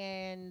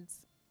 and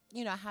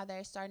how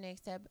they're starting to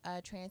accept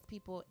trans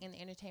people in the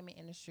entertainment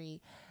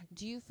industry.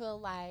 Do you feel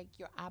like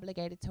you're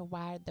obligated to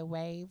ride the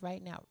wave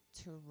right now?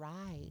 To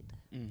ride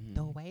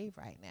the wave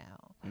right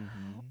now,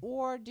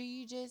 or do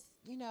you just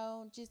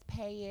just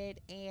pay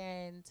it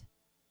and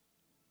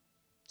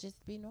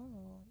just be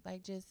normal?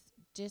 Like just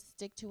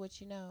stick to what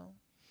you know.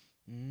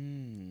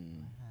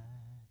 This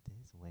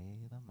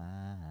wave of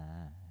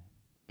mine.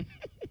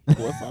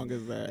 What song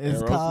is that?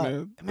 It's Aerosmith?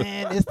 called,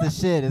 man, it's the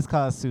shit. It's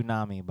called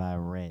Tsunami by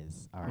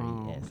Rez. R-E-S.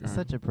 Oh, It's okay.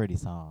 such a pretty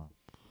song.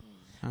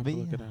 I have But to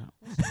look yeah. it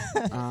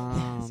up.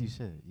 Yes, you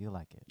should. You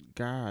like it.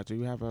 God, do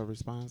you have a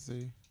response? Or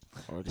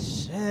do you-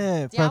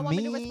 Shit. Do y'all For want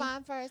me me, to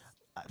respond first?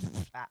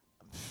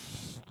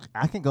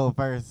 I can go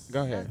first.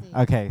 Go ahead. Proceed.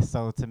 Okay,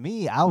 so to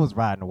me, I was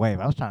riding a wave.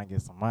 I was trying to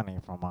get some money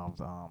from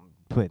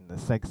putting the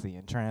sexy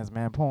and trans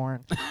man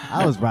porn.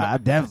 I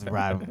definitely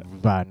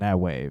riding that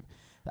wave.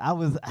 I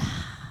was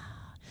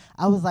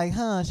I was like,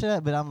 huh, shut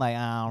up. But I'm like,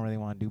 I don't really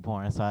want to do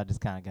porn, so I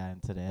just kind of got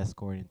into the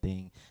escorting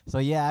thing. So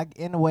yeah,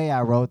 in a way,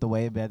 I rode the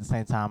wave, but at the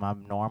same time,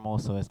 I'm normal,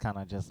 so it's kind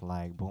of just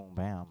like boom,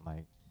 bam,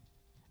 like.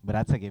 But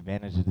I took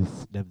advantage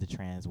of the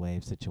trans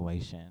wave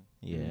situation.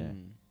 Yeah,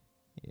 Mm.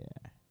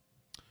 yeah.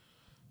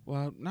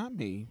 Well, not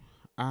me.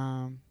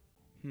 Um,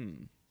 hmm.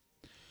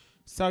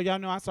 So y'all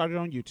know I started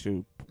on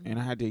YouTube, and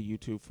I did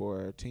YouTube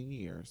for 10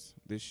 years.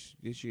 This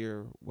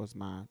year was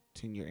my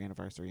 10-year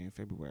anniversary in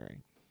February.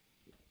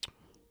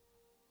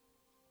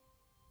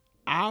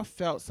 I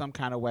felt some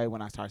kind of way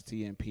when I started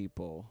seeing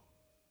people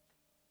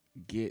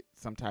get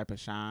some type of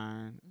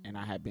shine, and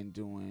I had been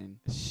doing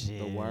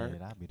Shit, work.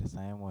 I'd be the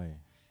same way.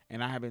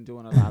 and I have been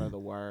doing a lot of the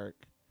work.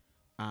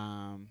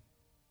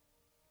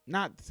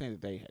 Not saying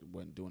that they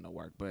wasn't doing the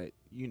work, but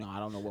I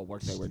don't know what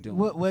work they were doing.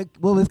 What was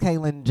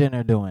Caitlyn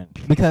Jenner doing?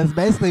 Because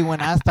basically, when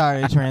I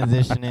started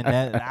transitioning,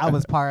 that I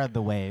was part of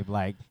the wave.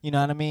 Like, you know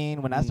what I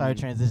mean? When I started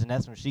transitioning,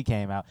 that's when she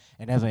came out,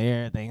 and that's when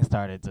everything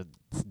started to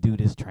do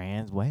this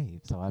trans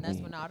wave. So That's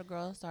when all the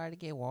girls started to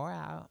get wore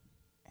out.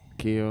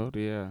 Killed,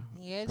 yeah.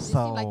 Yeah, it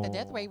seemed like the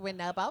death So- rate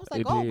went up. I was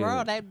like, It oh, did.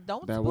 girl, that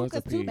don't That was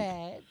spook a us too peak.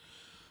 bad.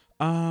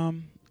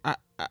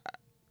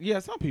 Yeah,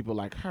 some people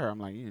like her. I'm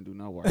like, you didn't do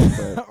no work,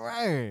 but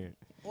right.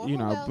 Well, You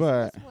who know, else?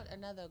 but- What's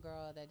another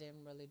girl that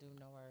didn't really do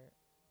no work?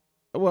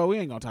 well, we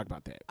ain't gonna talk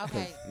about that. 'cause,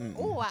 Okay.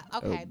 mm-mm.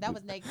 Okay, that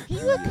was negative. Can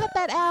you cut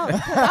that out?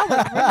 'Cause I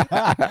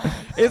was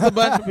really. It's a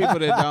bunch of people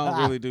that don't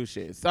really do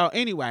shit. So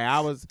anyway,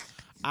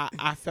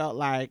 I felt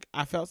like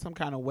I felt some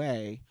kind of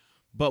way,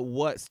 but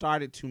what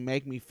started to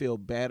make me feel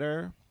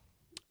better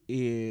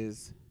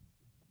is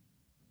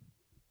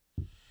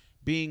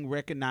being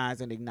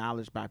recognized and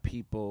acknowledged by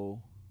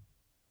people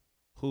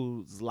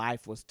whose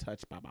life was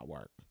touched by my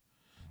work.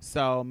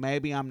 So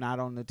maybe I'm not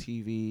on the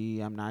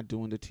TV, I'm not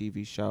doing the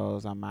TV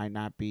shows, I might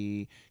not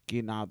be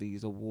getting all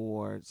these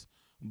awards,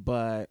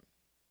 but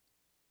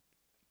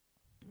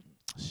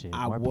Shit,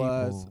 I more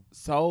was people.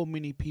 so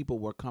many people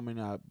were coming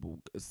up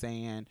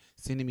saying,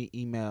 sending me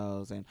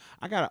emails, and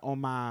I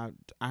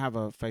have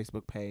a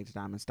Facebook page,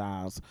 Diamond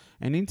Styles,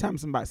 and anytime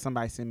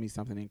somebody send me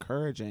something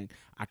encouraging,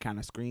 I kind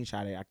of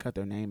screenshot it. I cut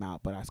their name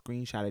out, but I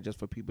screenshot it just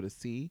for people to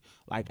see.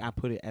 Like I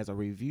put it as a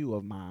review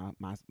of my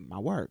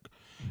work,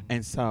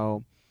 and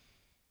so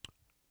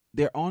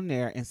they're on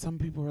there, and some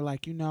people were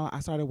like, I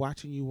started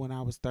watching you when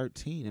I was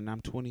 13, and I'm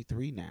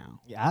 23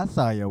 now. Yeah, I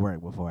saw your work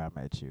before I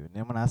met you, and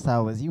then when I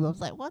saw it was you, I was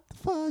like, what the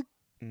fuck?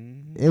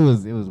 Mm-hmm. It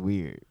was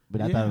weird,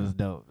 but I thought it Yeah. was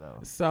dope though.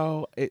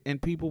 So,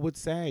 and people would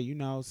say,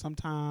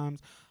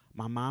 sometimes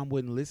my mom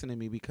wouldn't listen to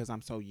me because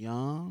I'm so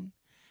young,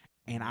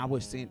 and I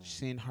would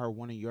send her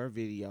one of your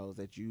videos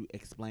that you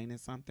explaining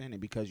something, and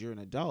because you're an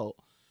adult,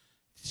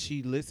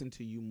 she listened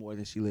to you more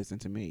than she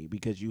listened to me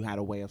because you had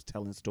a way of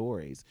telling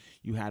stories,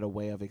 you had a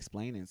way of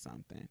explaining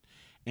something,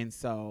 and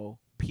so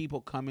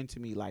people coming to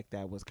me like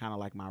that was kind of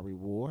like my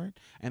reward,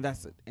 and that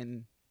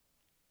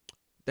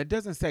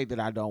doesn't say that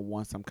I don't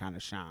want some kind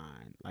of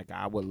shine. Like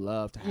I would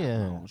love to have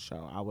my own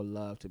show. I would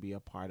love to be a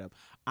part of.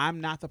 I'm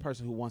not the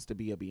person who wants to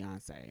be a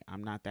Beyonce.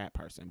 I'm not that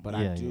person. But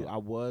I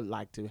would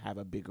like to have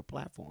a bigger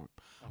platform.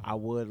 I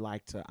would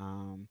like to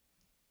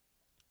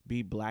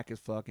be black as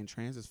fuck and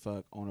trans as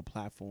fuck on a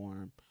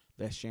platform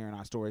that's sharing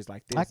our stories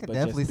like this. I could but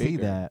definitely just see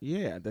bigger. that.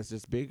 Yeah, that's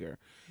just bigger.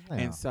 Yeah.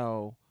 And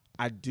so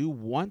I do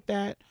want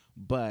that,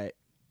 but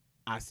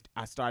I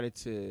started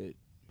to.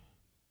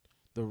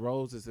 The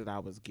roses that I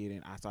was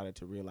getting, I started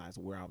to realize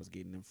where I was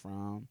getting them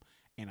from,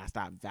 and I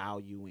stopped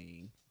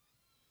valuing,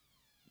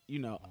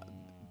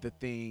 the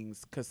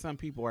things, because some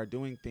people are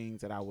doing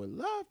things that I would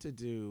love to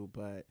do,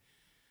 but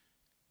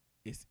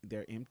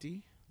they're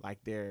empty.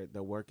 Like the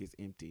work is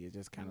empty. It's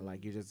just kind of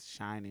like you're just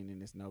shining, and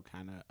there's no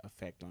kind of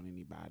effect on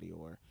anybody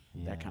or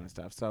that kind of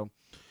stuff. So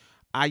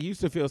I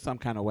used to feel some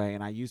kind of way,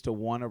 and I used to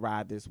want to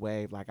ride this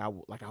wave. Like I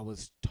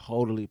was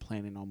totally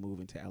planning on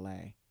moving to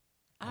LA.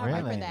 I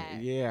remember Really?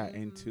 that. Yeah,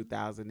 in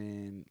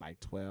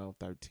 2012,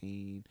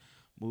 13,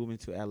 moving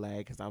to LA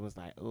because I was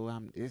like, oh,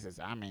 I'm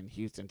in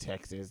Houston,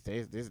 Texas.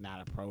 This is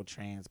not a pro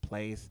trans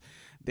place.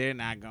 They're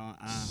not going.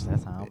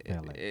 That's how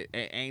I'm feeling.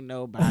 It ain't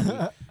nobody.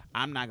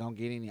 I'm not gonna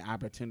get any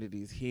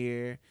opportunities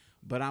here.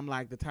 But I'm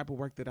like, the type of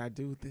work that I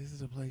do, this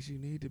is a place you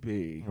need to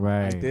be.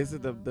 Right. Like, this is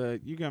the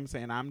you get what I'm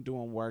saying. I'm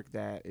doing work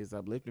that is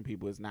uplifting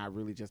people. It's not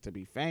really just to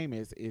be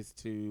famous. It's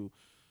to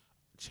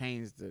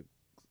change the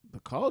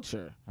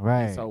culture.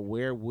 Right. And so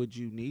where would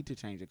you need to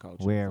change the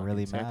culture? Where it Fucking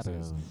really Texas,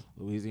 matters.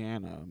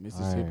 Louisiana,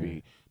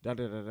 Mississippi, da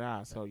da da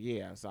da. So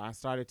yeah, so I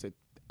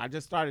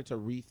just started to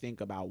rethink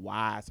about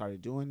why I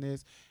started doing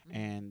this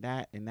and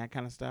that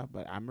kind of stuff.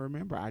 But I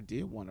remember I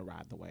did want to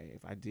ride the wave.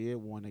 I did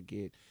want to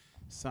get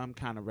some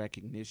kind of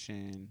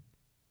recognition,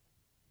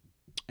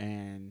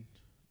 and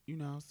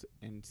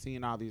and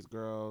seeing all these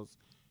girls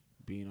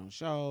being on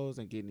shows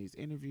and getting these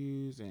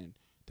interviews and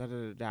da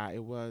da da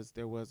da.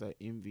 There was a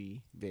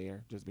envy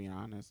there. Just being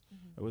honest,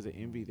 there was an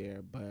envy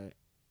there, but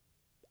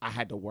I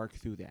had to work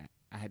through that.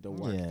 I had to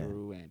work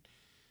through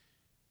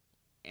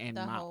and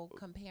the my whole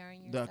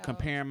comparing yourself. the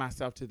comparing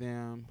myself to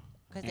them.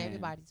 Because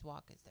everybody's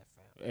walk is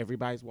different.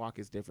 Everybody's walk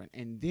is different,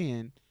 and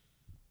then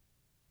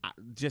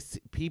just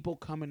people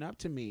coming up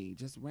to me,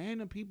 just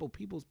random people,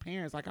 people's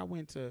parents. Like I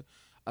went to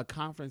a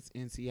conference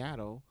in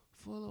Seattle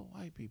full of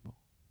white people,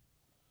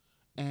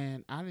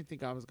 and I didn't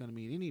think I was going to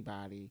meet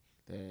anybody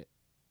that,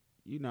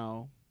 you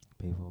know.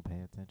 People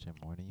pay attention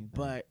more than you think.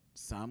 But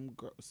some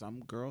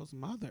girl's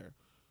mother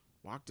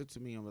walked up to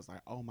me and was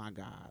like, "Oh my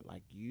God,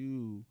 like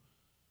you."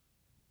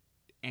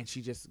 And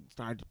she just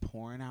started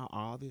pouring out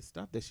all this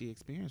stuff that she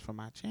experienced from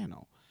my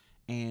channel.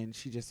 And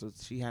she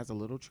has a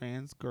little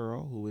trans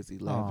girl who is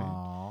 11.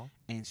 Aww.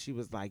 And she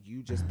was like,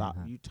 you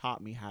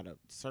taught me how to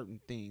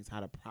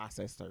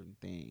process certain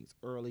things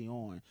early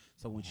on.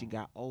 So when she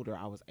got older,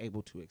 I was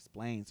able to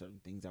explain certain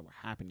things that were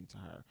happening to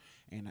her.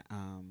 And,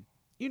 I'm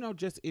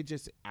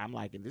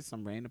like, and this is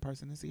some random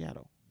person in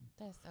Seattle.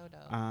 That's so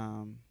dope.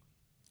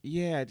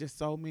 Yeah, just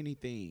so many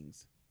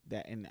things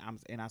and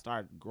I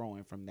started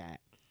growing from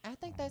that. I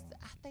think that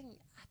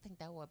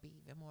would be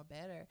even more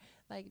better.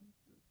 Like,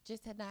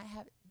 just to not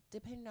have,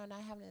 depending on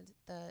not having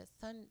the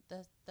sun,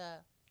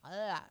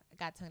 I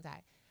got tongue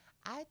tied.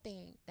 I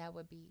think that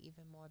would be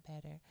even more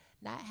better.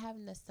 Not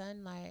having the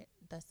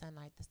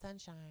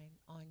sunshine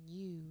on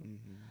you.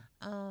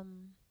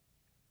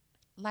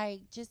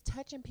 Like just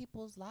touching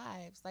people's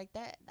lives like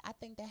that. I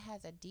think that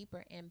has a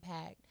deeper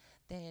impact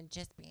than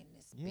just being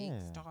this big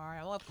star.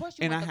 Well, of course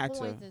you want the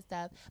coins and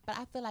stuff, but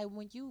I feel like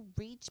when you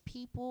reach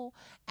people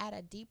at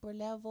a deeper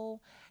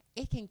level,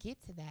 it can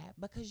get to that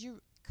because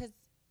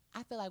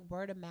I feel like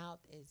word of mouth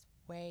is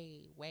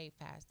way, way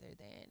faster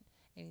than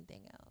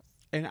anything else.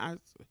 And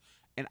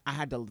I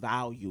had to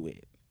value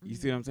it. You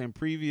see what I'm saying?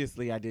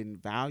 Previously, I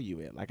didn't value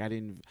it. Like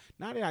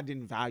not that I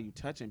didn't value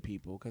touching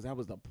people because that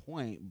was the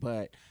point,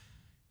 but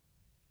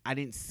I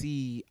didn't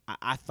see.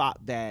 I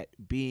thought that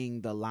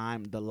being the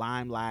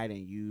limelight,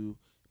 and you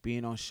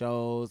being on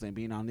shows and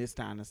being on this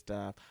kind of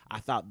stuff, I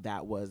thought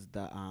that was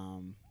the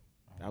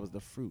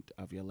fruit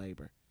of your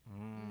labor.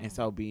 And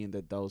so being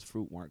that those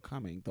fruit weren't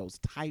coming, those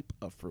type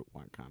of fruit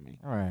weren't coming.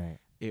 Right.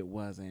 It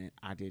wasn't.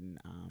 I didn't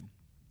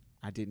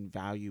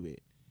value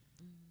it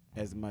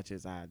as much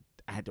as I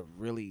had to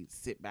really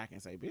sit back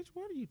and say, "Bitch,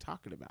 what are you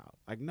talking about?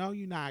 Like, no,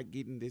 you're not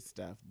getting this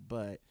stuff,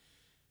 but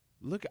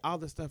look at all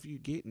the stuff you're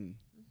getting."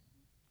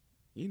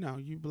 You know,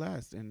 you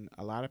blessed, and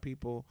a lot of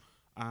people,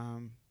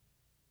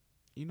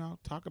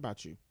 talk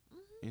about you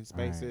in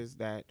spaces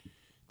that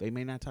they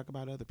may not talk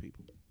about other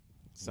people.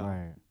 So,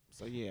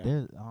 so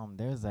yeah.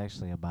 There's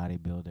actually a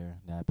bodybuilder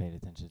that I paid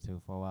attention to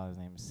for a while. His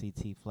name is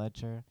C.T.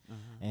 Fletcher,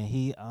 and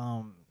he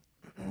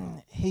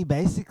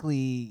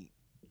basically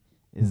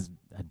is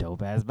a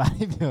dope ass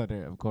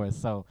bodybuilder, of course.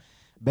 So,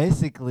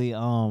 basically,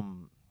 where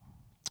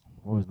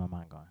was my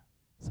mind going?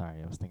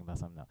 Sorry, I was thinking about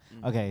something else.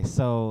 Okay,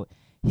 so.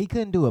 He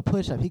couldn't do a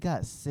push-up. He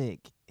got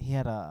sick. He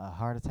had a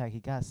heart attack. He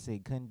got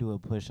sick, couldn't do a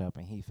push-up,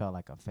 and he felt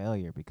like a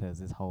failure because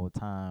this whole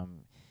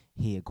time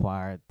he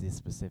acquired this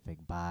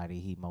specific body.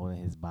 He molded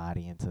his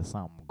body into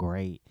something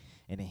great,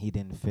 and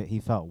then he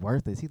felt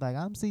worthless. He's like,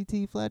 I'm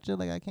C.T. Fletcher.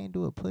 Like, I can't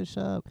do a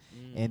push-up.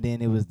 And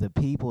then it was the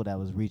people that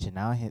was reaching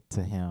out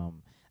to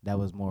him that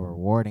was more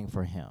rewarding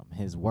for him.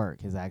 His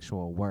work, his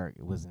actual work,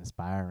 it was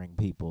inspiring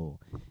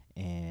people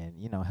and,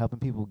 helping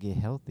people get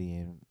healthy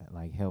and,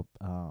 like,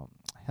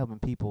 helping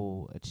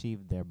people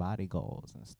achieve their body goals